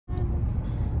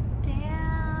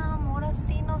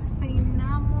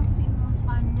peinamos y nos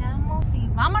bañamos y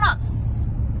vámonos.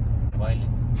 Baile.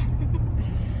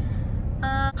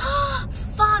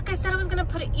 Fuck, I said I was gonna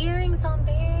put earrings on,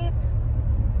 babe.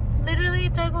 Literally,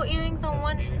 traigo earrings on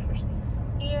one ear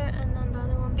and then the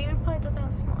other one. Baby probably doesn't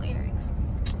have small earrings.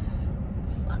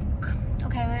 Fuck.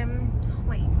 Okay,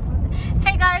 wait.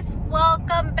 Hey guys,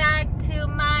 welcome back to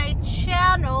my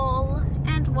channel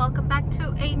and welcome back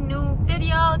to a new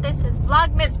video. This is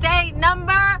Vlogmas day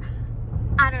number,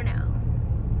 I don't know,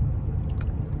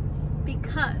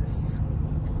 because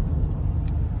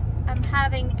I'm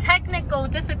having technical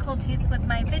difficulties with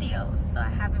my videos, so I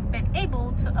haven't been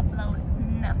able to upload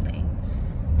nothing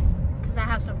because I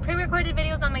have some pre-recorded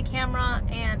videos on my camera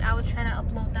and I was trying to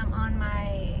upload them on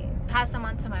my, pass them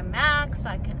onto my Mac so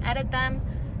I can edit them.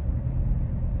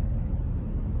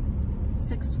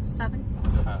 6, 7?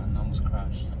 Almost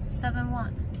crashed. 7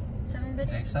 what? 7 videos?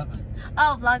 Day 7.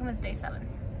 Oh, Vlogmas day 7.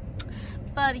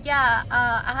 But yeah,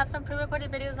 I have some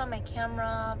pre-recorded videos on my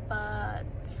camera, but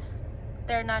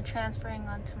they're not transferring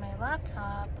onto my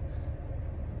laptop.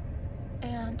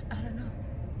 And I don't know.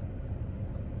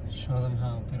 Show them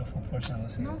how beautiful Port St.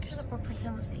 Lucie is. No one cares about Port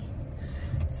St. Lucie.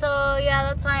 So yeah,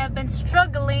 that's why I've been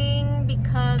struggling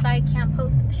because I can't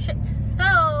post shit.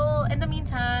 So in the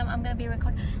meantime, I'm gonna be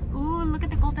recording. Ooh, look at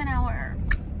the golden hour.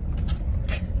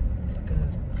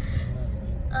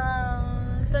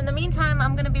 So in the meantime,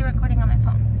 I'm gonna be recording on my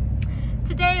phone.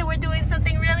 Today we're doing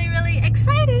something really, really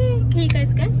exciting. Can you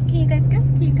guys guess? Can you guys guess?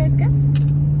 Can you guys guess?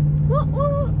 Woo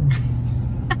woo!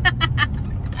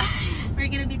 We're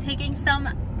gonna be taking some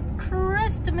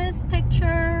Christmas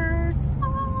pictures.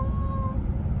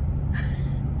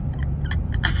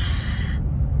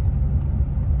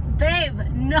 Babe,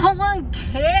 no one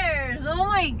cares. Oh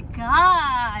my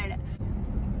god.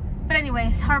 But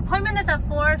anyways, our appointment is at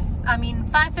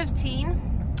 5:15.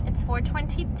 It's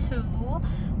 4:22.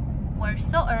 We're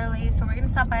still early, so we're gonna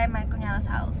stop by my cuñada's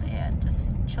house and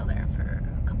just chill there for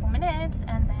a couple minutes,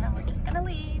 and then we're just gonna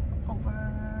leave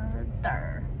over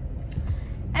there.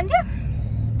 And yeah,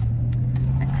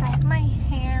 I curled my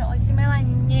hair. Hoy sí me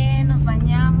bañé, nos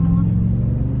bañamos.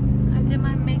 I did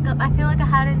my makeup. I feel like I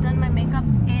hadn't done my makeup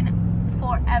in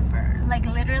forever. Like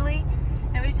literally,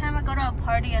 every time I go to a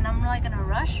party and I'm like in a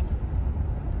rush,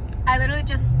 I literally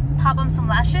just pop on some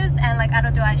lashes and like I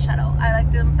don't do eyeshadow. I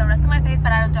like do the rest of my face,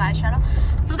 but I don't do eyeshadow.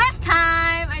 So this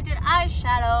time I did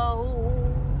eyeshadow,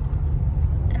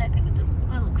 and I think it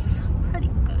looks pretty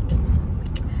good.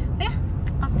 But yeah,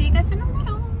 I'll see you guys in a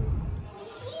little.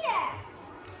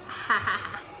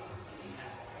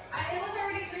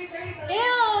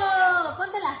 Ew!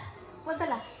 Póntela,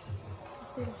 póntela.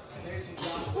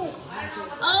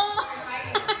 Oh!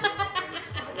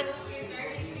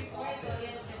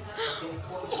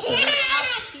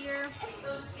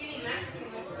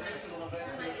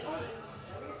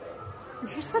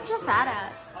 You're such a fat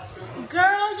ass.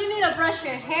 Girl, you need to brush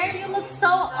your hair. You look so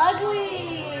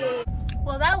ugly.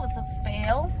 Well, that was a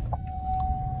fail.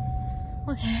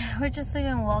 Okay, we're just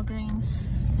leaving Walgreens.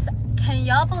 Can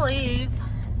y'all believe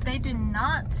they do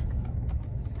not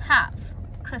have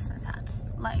Christmas hats?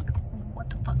 Like, what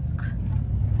the fuck?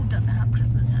 Who doesn't have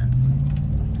Christmas hats?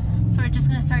 So we're just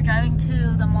gonna start driving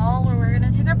to the mall where we're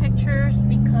gonna take our pictures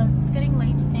because it's getting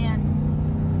late,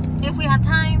 and if we have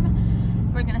time,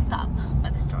 we're gonna stop by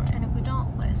the store, and if we don't,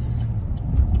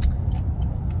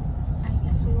 I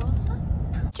guess we won't stop.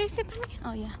 Seriously,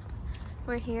 oh yeah,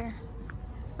 we're here.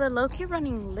 We're low-key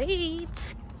running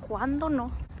late. Cuando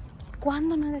no?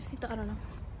 Cuando no, Dercito? I don't know.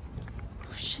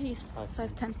 Oh, jeez,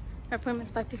 5:10. Our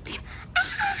appointment's 5:15.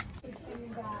 Ah!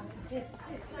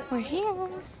 We're here.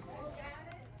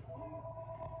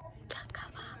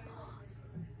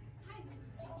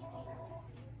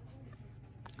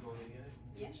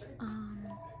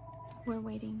 We're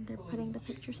waiting. They're putting the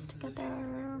pictures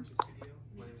together.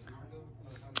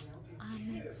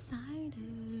 I'm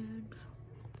excited.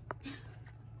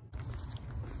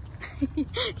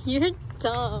 You're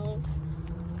dumb.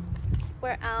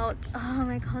 We're out. Oh,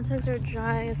 my contacts are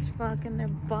dry as fuck and they're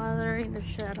bothering the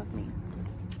shit out of me.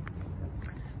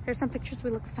 There's some pictures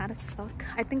we look fat as fuck.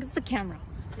 I think it's the camera.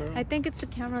 I think it's the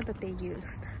camera that they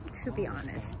used, to be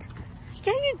honest.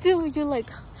 Yeah, you do. You're like,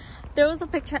 there was a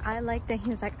picture I liked and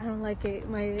he's like, I don't like it.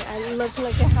 I look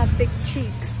like I have big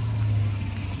cheeks.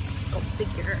 Go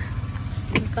figure.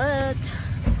 But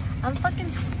I'm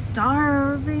fucking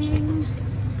starving.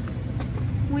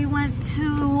 We went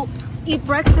to eat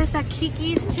breakfast at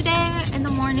Kiki's today in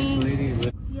the morning.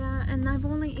 Yeah, and I've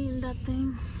only eaten that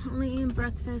thing. Only eaten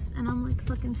breakfast and I'm like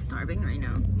fucking starving right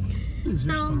now. Is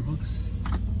there Starbucks?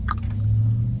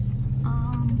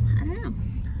 I don't know.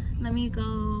 Let me go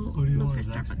look for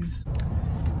Starbucks.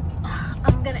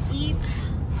 I'm gonna eat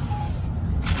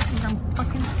since I'm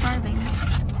fucking starving.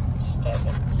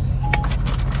 Starbucks.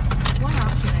 One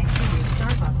option I see is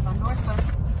Starbucks on Northwest.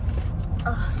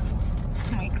 Oh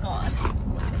my god.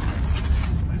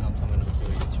 Please don't tell me to do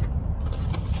it.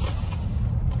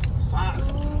 Fuck.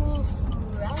 Ooh,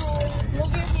 right.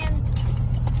 Move your hand.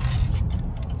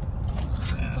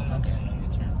 Yeah, okay, no,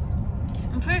 your turn.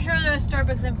 I'm pretty sure there's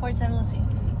Starbucks in Port St. Lucie.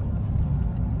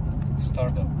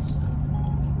 Starbucks.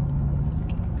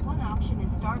 One option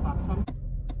is Starbucks on.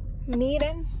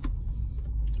 Miren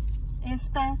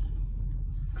esta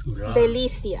Churras.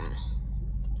 delicia.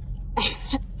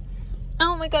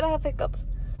 Oh my god, I have hiccups.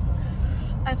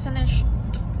 I finished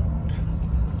the food.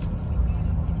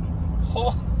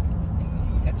 Oh,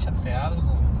 échate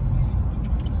algo.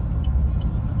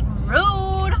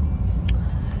 Rude.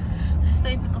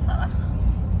 Estoy picosada.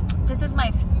 This is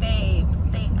my fave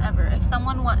thing ever. If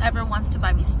someone ever wants to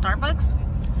buy me Starbucks,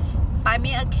 buy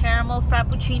me a caramel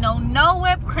frappuccino, no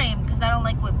whipped cream, because I don't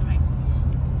like whipped cream.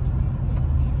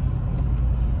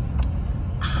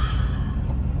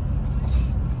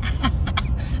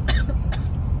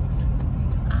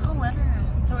 Oh, whatever.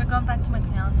 So we're going back to my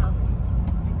canal's house.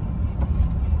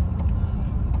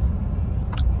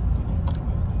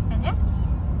 And yeah.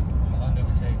 How long did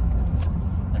we take?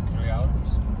 Like 3 hours?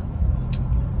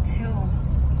 2.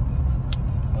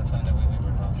 What time did we leave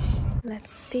our house?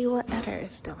 Let's see what Eder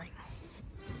is doing.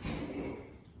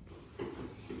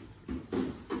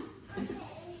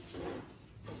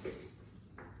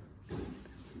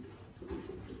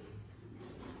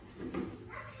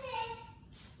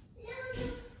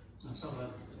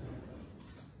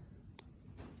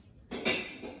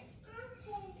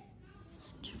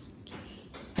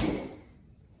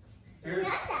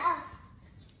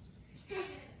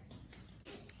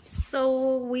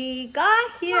 So we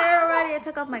got here already. I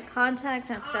took off my contacts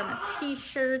and I put on a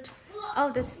t-shirt.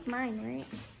 Oh, this is mine, right?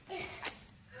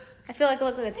 I feel like I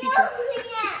look like a teacher.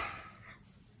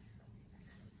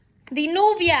 The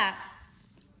Nubia.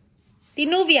 The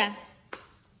Nubia.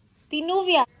 The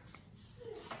Nubia.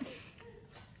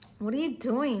 What are you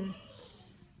doing?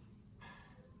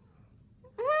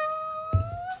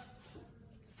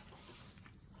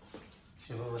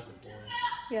 She looked like a boy.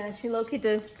 Yeah, she low-key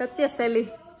did. That's your silly.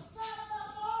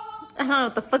 I don't know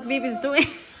what the fuck baby's doing.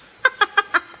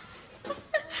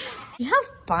 You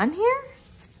have fun here?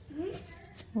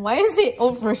 Why is it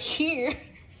over here?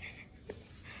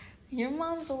 Your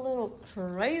mom's a little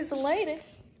crazy lady.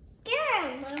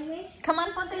 Come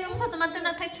on, ponte, vamos a tomarte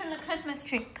una picture in the Christmas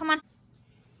tree. Come on.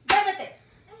 Duérmete.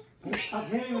 Stop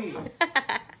hitting me.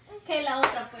 Que la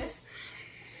otra, pues.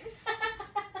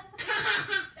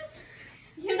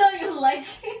 You know you like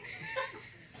it.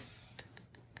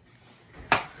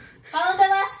 ¿A dónde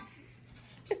vas?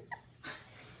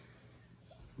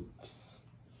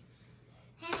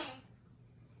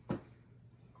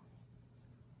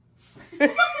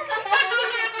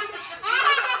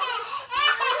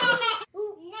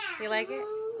 You like it?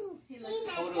 He likes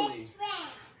it. Totally.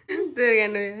 Do it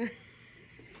again, do it again.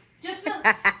 Just feel.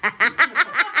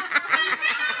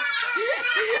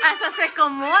 Hasta se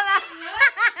acomoda.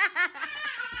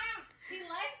 He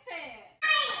likes it.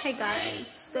 Hey guys,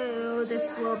 so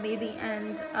this will be the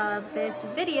end of this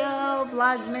video.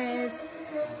 Vlogmas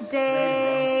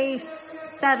day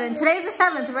 7. Today's the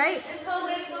 7th, right?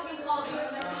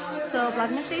 So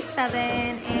Vlogmas day 7,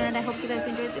 and I hope you guys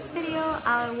enjoyed this video.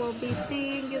 I will be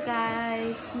seeing you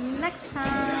guys next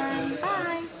time.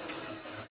 Bye.